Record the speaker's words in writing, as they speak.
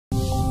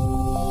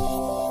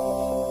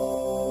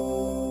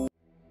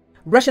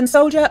Russian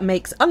soldier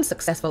makes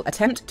unsuccessful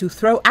attempt to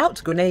throw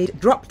out grenade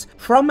dropped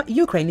from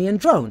Ukrainian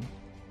drone.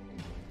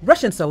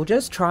 Russian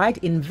soldiers tried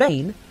in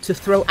vain to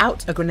throw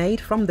out a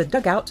grenade from the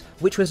dugout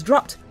which was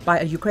dropped by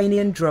a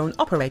Ukrainian drone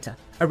operator.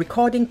 A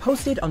recording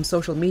posted on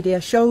social media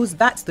shows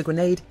that the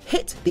grenade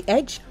hit the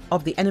edge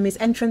of the enemy's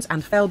entrance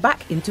and fell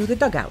back into the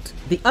dugout.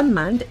 The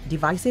unmanned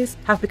devices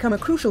have become a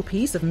crucial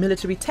piece of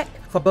military tech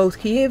for both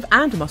Kyiv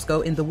and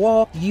Moscow in the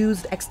war,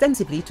 used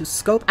extensively to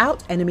scope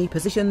out enemy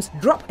positions,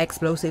 drop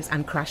explosives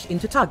and crash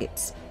into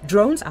targets.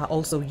 Drones are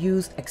also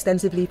used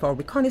extensively for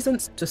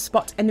reconnaissance to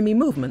spot enemy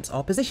movements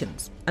or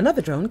positions.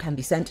 Another drone can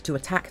be sent to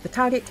attack the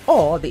target,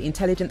 or the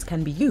intelligence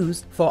can be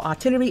used for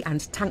artillery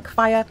and tank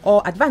fire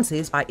or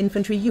advances by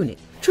infantry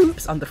units.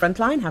 Troops on the front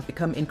line have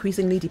become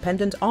increasingly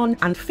dependent on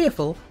and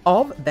fearful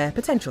of their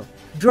potential.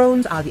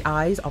 Drones are the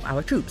eyes of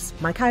our troops,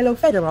 Mykhailo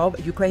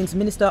Fedorov, Ukraine's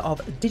Minister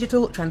of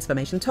Digital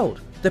Transformation,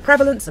 told. The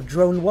prevalence of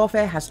drone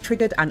warfare has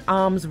triggered an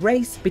arms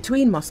race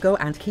between Moscow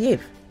and Kyiv.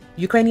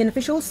 Ukrainian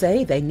officials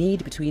say they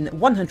need between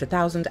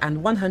 100,000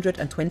 and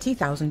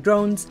 120,000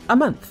 drones a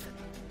month.